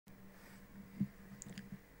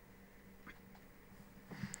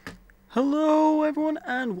Hello everyone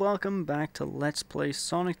and welcome back to Let's Play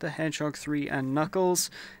Sonic the Hedgehog 3 and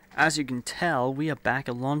Knuckles. As you can tell, we are back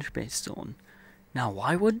at Launch Base Zone. Now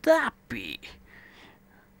why would that be?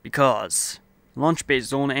 Because Launch Base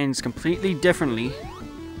Zone ends completely differently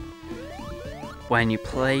when you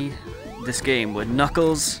play this game with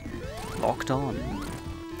Knuckles locked on.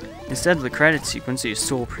 Instead of the credit sequence you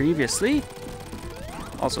saw previously.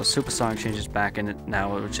 Also, Supersonic changes back in it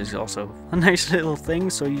now, which is also a nice little thing,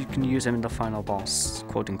 so you can use him in the final boss,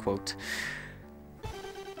 quote unquote.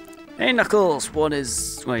 Hey Knuckles, what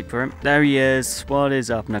is... wait for him. There he is. What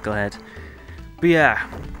is up, Knucklehead? But yeah,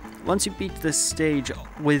 once you beat this stage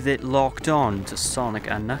with it locked on to Sonic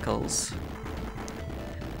and Knuckles,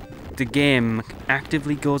 the game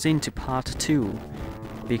actively goes into part 2.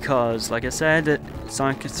 Because, like I said,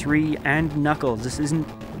 Sonic 3 and Knuckles, this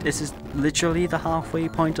is literally the halfway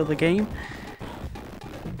point of the game.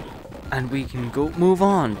 And we can move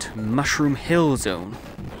on to Mushroom Hill Zone.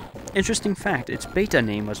 Interesting fact, its beta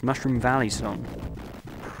name was Mushroom Valley Zone.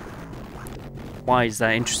 Why is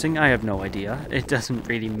that interesting? I have no idea. It doesn't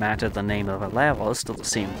really matter the name of a level, it's still the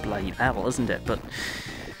same bloody level, isn't it? But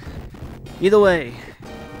either way,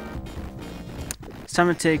 it's time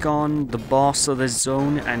to take on the boss of this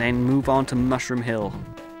zone and then move on to Mushroom Hill.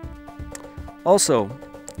 Also,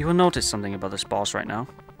 you will notice something about this boss right now.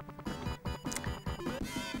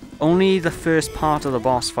 Only the first part of the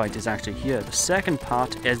boss fight is actually here. The second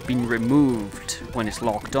part has been removed when it's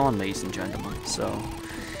locked on, ladies and gentlemen. So,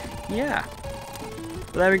 yeah.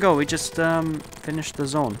 But there we go, we just finished the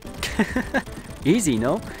zone. Easy,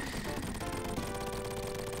 no?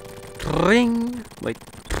 Ring! Wait,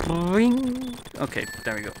 ring! Okay,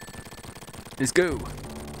 there we go. Let's go!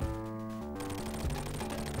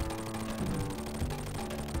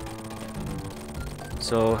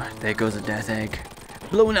 So, there goes a death egg,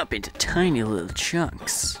 blown up into tiny little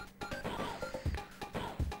chunks.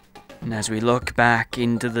 And as we look back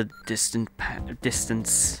into the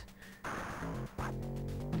distance,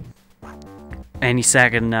 any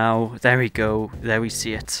second now, there we go, there we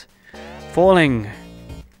see it. Falling,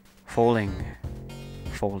 falling,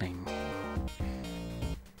 falling.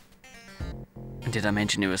 And did I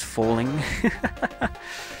mention it was falling?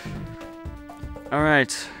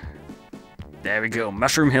 Alright. There we go,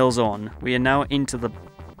 Mushroom Hill Zone. We are now into the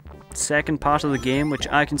second part of the game, which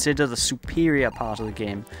I consider the superior part of the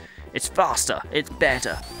game. It's faster, it's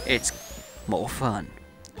better, it's more fun.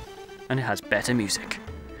 And it has better music.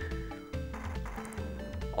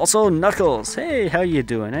 Also, Knuckles, hey, how you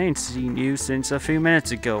doing? I ain't seen you since a few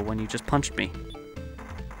minutes ago when you just punched me.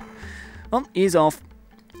 Well, he's off.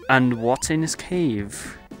 And what's in his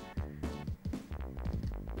cave?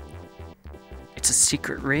 It's a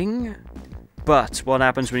secret ring? But what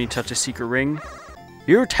happens when you touch a secret ring?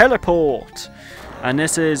 You teleport! And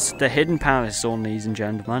this is the Hidden Palace Zone, ladies and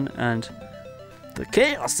gentlemen, and the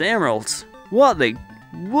Chaos Emeralds. What the...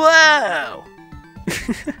 Whoa!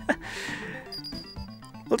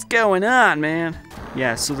 What's going on, man?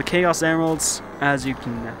 Yeah, so the Chaos Emeralds, as you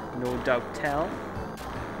can no doubt tell,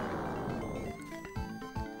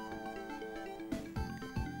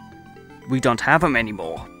 we don't have them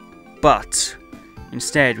anymore. But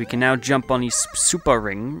instead, we can now jump on these Super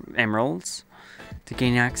Ring Emeralds to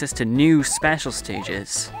gain access to new special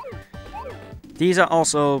stages. These are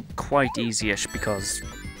also quite easy-ish because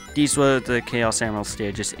these were the Chaos Emerald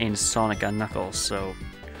stages in Sonic and Knuckles, so...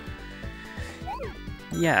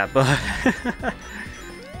 yeah, but...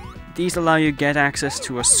 these allow you to get access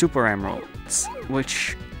to a Super Emeralds,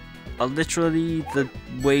 which are literally the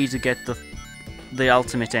way to get the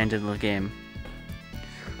ultimate end of the game.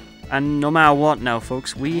 And no matter what now,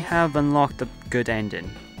 folks, we have unlocked the good ending.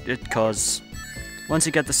 Because once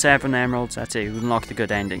you get the 7 emeralds, that's it, you unlock the good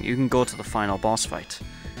ending. You can go to the final boss fight.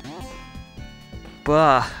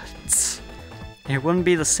 But it wouldn't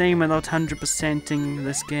be the same without 100%ing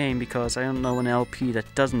this game, because I don't know an LP that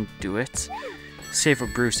doesn't do it. Save for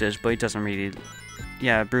Bruce's, but he doesn't really...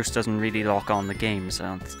 yeah, Bruce doesn't really lock on the games,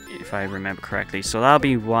 if I remember correctly. So that'll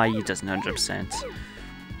be why he doesn't 100%.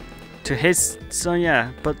 To his... so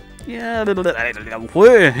yeah, but... yeah,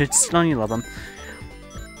 words, don't you love them?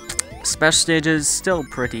 Special stages, still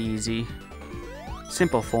pretty easy.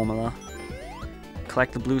 Simple formula.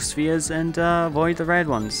 Collect the blue spheres and avoid the red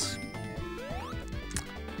ones.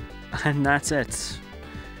 And that's it.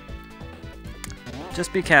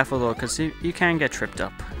 Just be careful though, because you can get tripped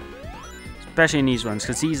up. Especially in these ones,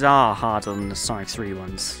 because these are harder than the Sonic 3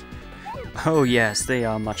 ones. Oh yes, they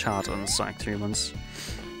are much harder than the Sonic 3 ones.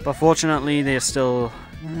 But fortunately, they're still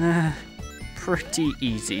pretty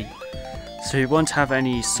easy. So you won't have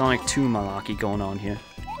any Sonic 2 malarkey going on here.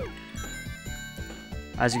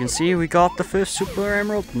 As you can see, we got the first Super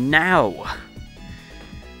Emerald now.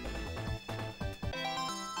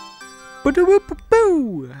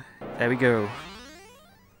 Boo-doo-boo-boo-boo! There we go.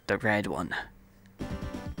 The red one.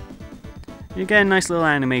 You get a nice little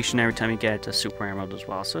animation every time you get a Super Emerald as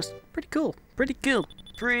well, so it's pretty cool. Pretty cool.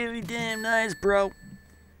 Pretty damn nice, bro.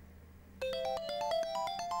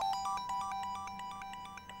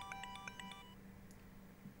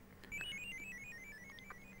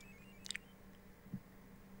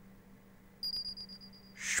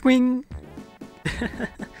 Swing.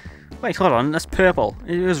 Wait, hold on. That's purple.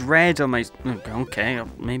 It was red on my. Okay,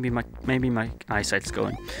 maybe my eyesight's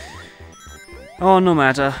going. Oh, no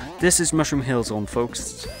matter. This is Mushroom Hill Zone,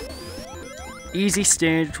 folks. Easy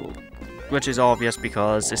stage, which is obvious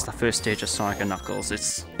because it's the first stage of Sonic and Knuckles.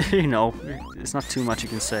 It's, you know, it's not too much you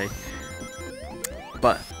can say.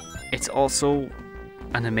 But it's also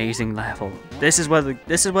an amazing level. This is where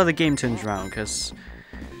the game turns around, because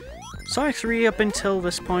Sonic 3 up until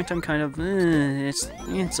this point I'm kind of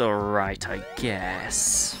it's alright, I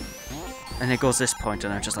guess. And it goes this point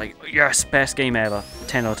and I'm just like, yes, best game ever.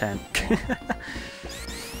 10 out of 10.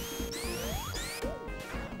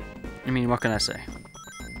 I mean, what can I say?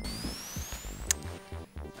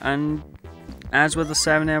 And as with the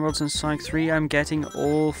 7 emeralds in Sonic 3, I'm getting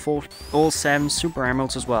all 7 Super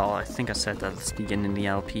Emeralds as well. I think I said that at the beginning of the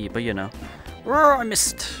LP, but you know. Roar, I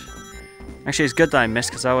missed! Actually, it's good that I missed,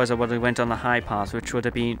 because otherwise I would have went on the high path, which would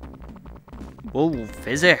have been... Whoa,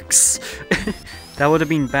 physics! That would have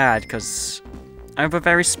been bad, because I have a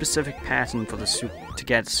very specific pattern for to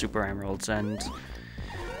get Super Emeralds, and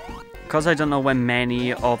because I don't know when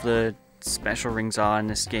many of the special rings are in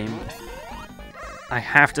this game, I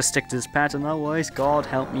have to stick to this pattern, otherwise, God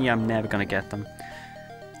help me, I'm never going to get them.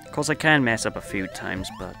 Of course, I can mess up a few times,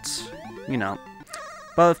 but, you know.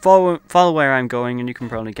 But follow where I'm going, and you can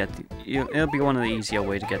probably get it'll be one of the easier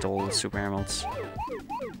way to get all the Super Emeralds.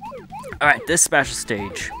 Alright, this special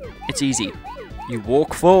stage, it's easy. You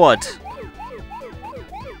walk forward.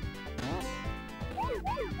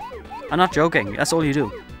 I'm not joking, that's all you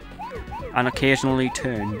do. And occasionally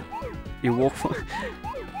turn. You walk forward.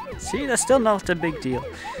 See, that's still not a big deal.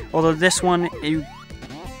 Although this one,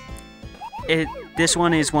 this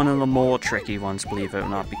one is one of the more tricky ones, believe it or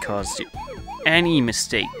not, because any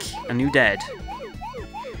mistake, and you dead.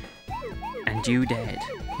 And you dead.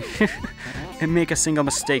 And make a single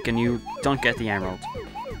mistake and you don't get the emerald.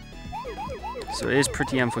 So it is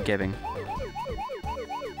pretty unforgiving.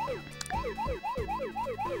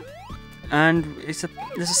 And there's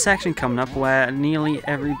a section coming up where nearly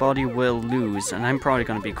everybody will lose, and I'm probably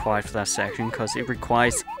going to be quiet for that section because it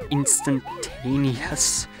requires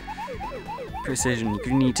instantaneous precision.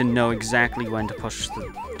 You need to know exactly when to push the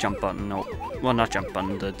jump button, or, well, not jump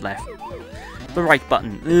button, the right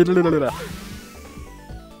button.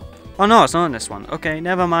 Oh no, it's not on this one. Okay,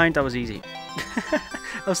 never mind, that was easy.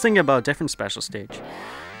 I was thinking about a different special stage.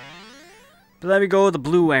 But there we go, the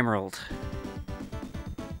blue emerald.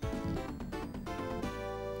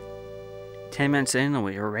 10 minutes in and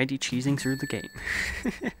we're already cheesing through the game.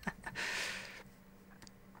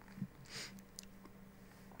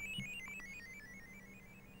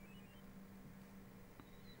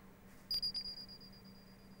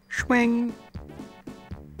 Swing!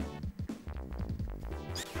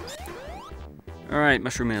 Alright,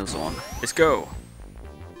 Mushroom Hill Zone. Let's go!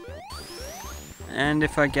 And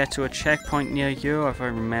if I get to a checkpoint near you, if I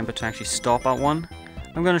remember to actually stop at one,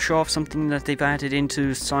 I'm going to show off something that they've added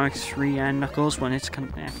into Sonic 3 and Knuckles when it's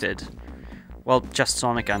connected. Well, just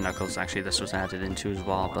Sonic and Knuckles, actually, this was added into as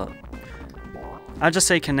well, but I'll just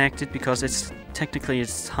say connected because it's technically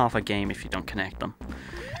half a game if you don't connect them.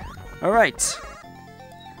 Alright.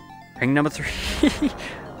 Ring number 3.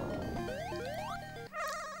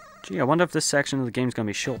 Gee, I wonder if this section of the game is going to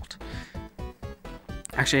be short.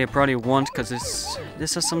 Actually, I probably won't, because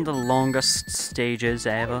this is some of the longest stages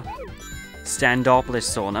ever.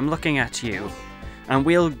 Standopolis Zone, I'm looking at you. And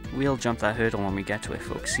we'll jump that hurdle when we get to it,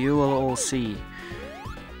 folks. You will all see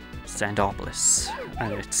Standopolis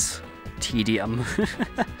and its tedium.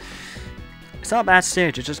 It's not a bad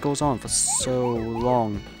stage, it just goes on for so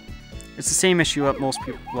long. It's the same issue that most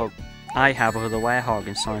people, well, I have with the Hedgehog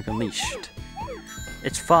in Sonic Unleashed.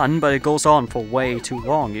 It's fun, but it goes on for way too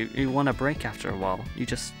long. You want a break after a while. You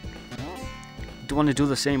just don't want to do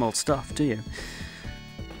the same old stuff, do you?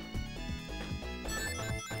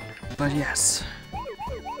 But yes.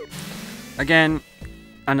 Again,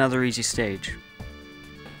 another easy stage.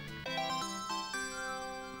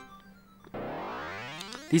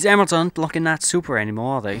 These emeralds aren't looking that super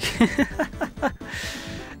anymore, are they?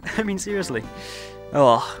 I mean, seriously.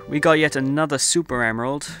 Oh, we got yet another super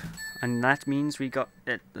emerald, and that means we got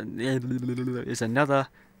is another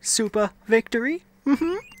super victory.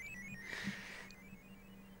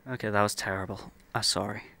 Okay, that was terrible. I'm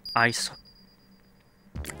sorry. I'm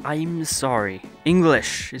sorry.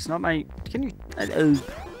 English. It's not my. Can you?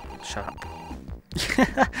 Shut up.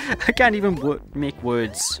 I can't even make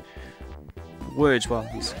words. Well,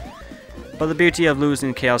 but the beauty of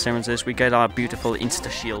losing Chaos Emeralds is we get our beautiful insta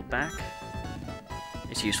shield back.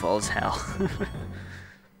 It's useful as hell.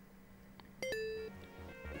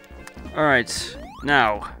 Alright,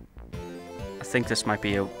 now I think this might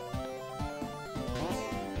be a.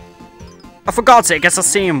 Oh, for God's sake, it's the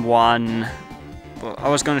same one. Well, I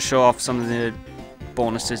was going to show off some of the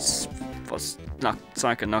bonuses for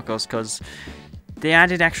Sonic and Knuckles because they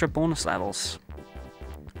added extra bonus levels.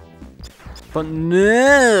 But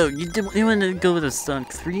no, you want to go with the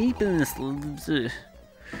Sonic 3 bonus levels.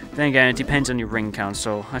 Then again, it depends on your ring count,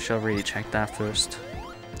 so I shall really check that first.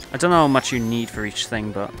 I don't know how much you need for each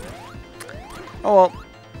thing, but oh well.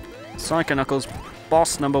 Sonic and Knuckles,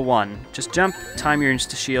 boss number 1. Just jump, time your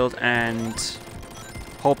insta shield, and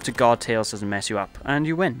hope to God Tails doesn't mess you up, and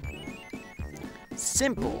you win.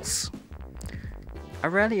 Simples. I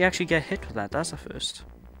rarely actually get hit with that. That's a first.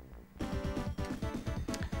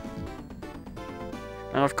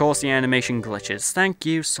 And of course, the animation glitches. Thank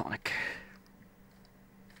you, Sonic.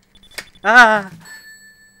 Ah!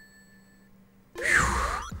 Whew.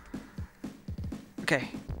 Okay.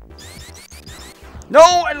 No,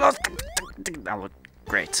 I lost. That was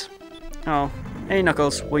great. Oh, hey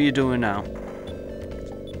Knuckles, what are you doing now?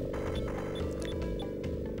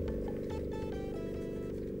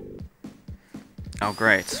 Oh,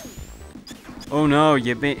 great. Oh no,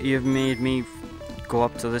 you've made me go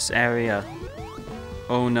up to this area.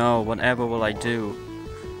 Oh no, whatever will I do?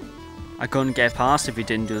 I couldn't get past if you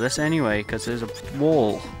didn't do this anyway, because there's a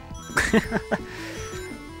wall.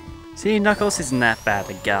 See, Knuckles isn't that bad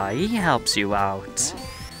a guy, he helps you out.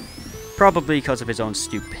 Probably because of his own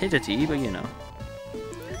stupidity, but you know.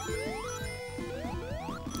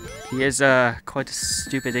 He is quite a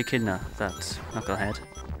stupid echidna, that knucklehead.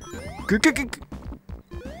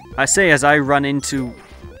 I say as I run into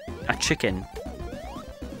a chicken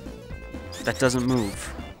that doesn't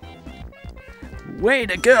move. Way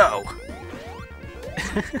to go!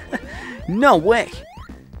 No way!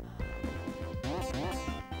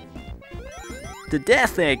 The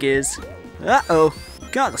death egg is... Uh-oh!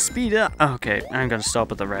 Gotta speed up! Okay, I'm gonna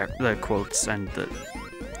stop at the quotes and the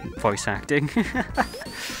voice acting.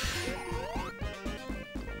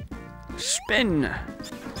 Spin!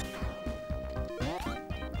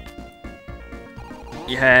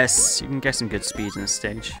 Yes, you can get some good speed in this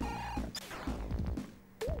stage.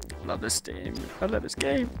 Love this game. I love this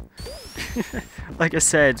game. Like I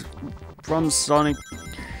said, from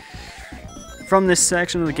this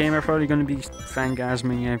section of the game, I'm probably going to be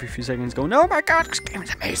fangasming every few seconds, going, "Oh my God, this game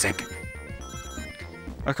is amazing!"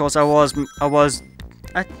 Of course, I was going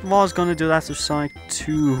to do that to Sonic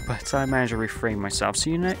 2, but I managed to refrain myself. So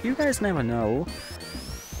you guys never know.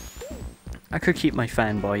 I could keep my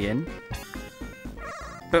fanboy in.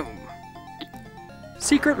 Boom.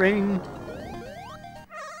 Secret ring.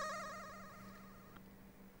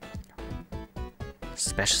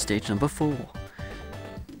 Special stage number 4.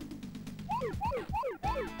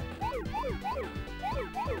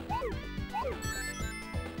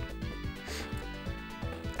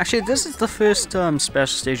 Actually, this is the first special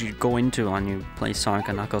stage you go into when you play Sonic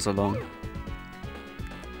and Knuckles alone.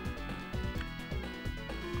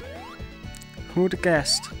 Who would have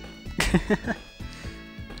guessed?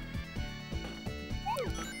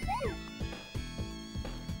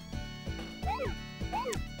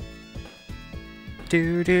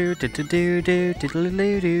 Do do do do do do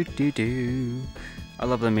do do do do. I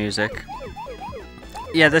love the music.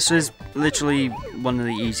 Yeah, this is literally one of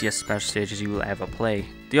the easiest special stages you will ever play.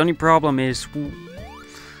 The only problem is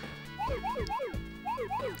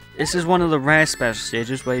this is one of the rare special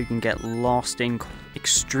stages where you can get lost in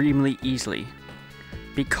extremely easily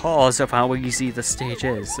because of how easy the stage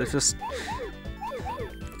is. It's just,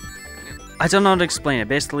 I don't know how to explain it.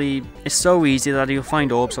 Basically, it's so easy that you'll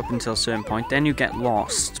find orbs up until a certain point, then you get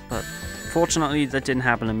lost. But fortunately, that didn't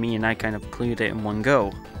happen to me, and I kind of cleared it in one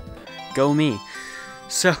go. Go me.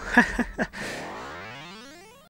 So,